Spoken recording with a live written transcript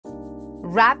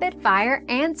Rapid fire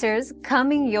answers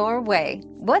coming your way.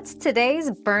 What's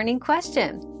today's burning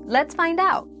question? Let's find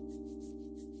out.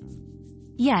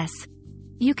 Yes.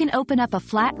 You can open up a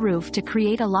flat roof to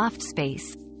create a loft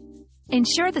space.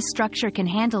 Ensure the structure can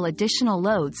handle additional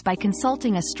loads by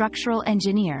consulting a structural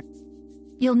engineer.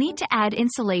 You'll need to add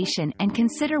insulation and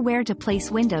consider where to place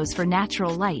windows for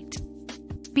natural light.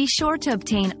 Be sure to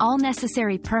obtain all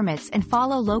necessary permits and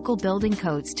follow local building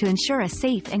codes to ensure a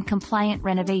safe and compliant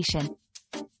renovation.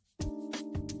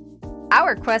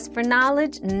 Our quest for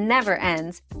knowledge never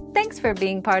ends. Thanks for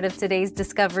being part of today's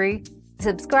discovery.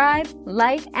 Subscribe,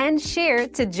 like, and share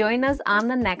to join us on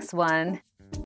the next one.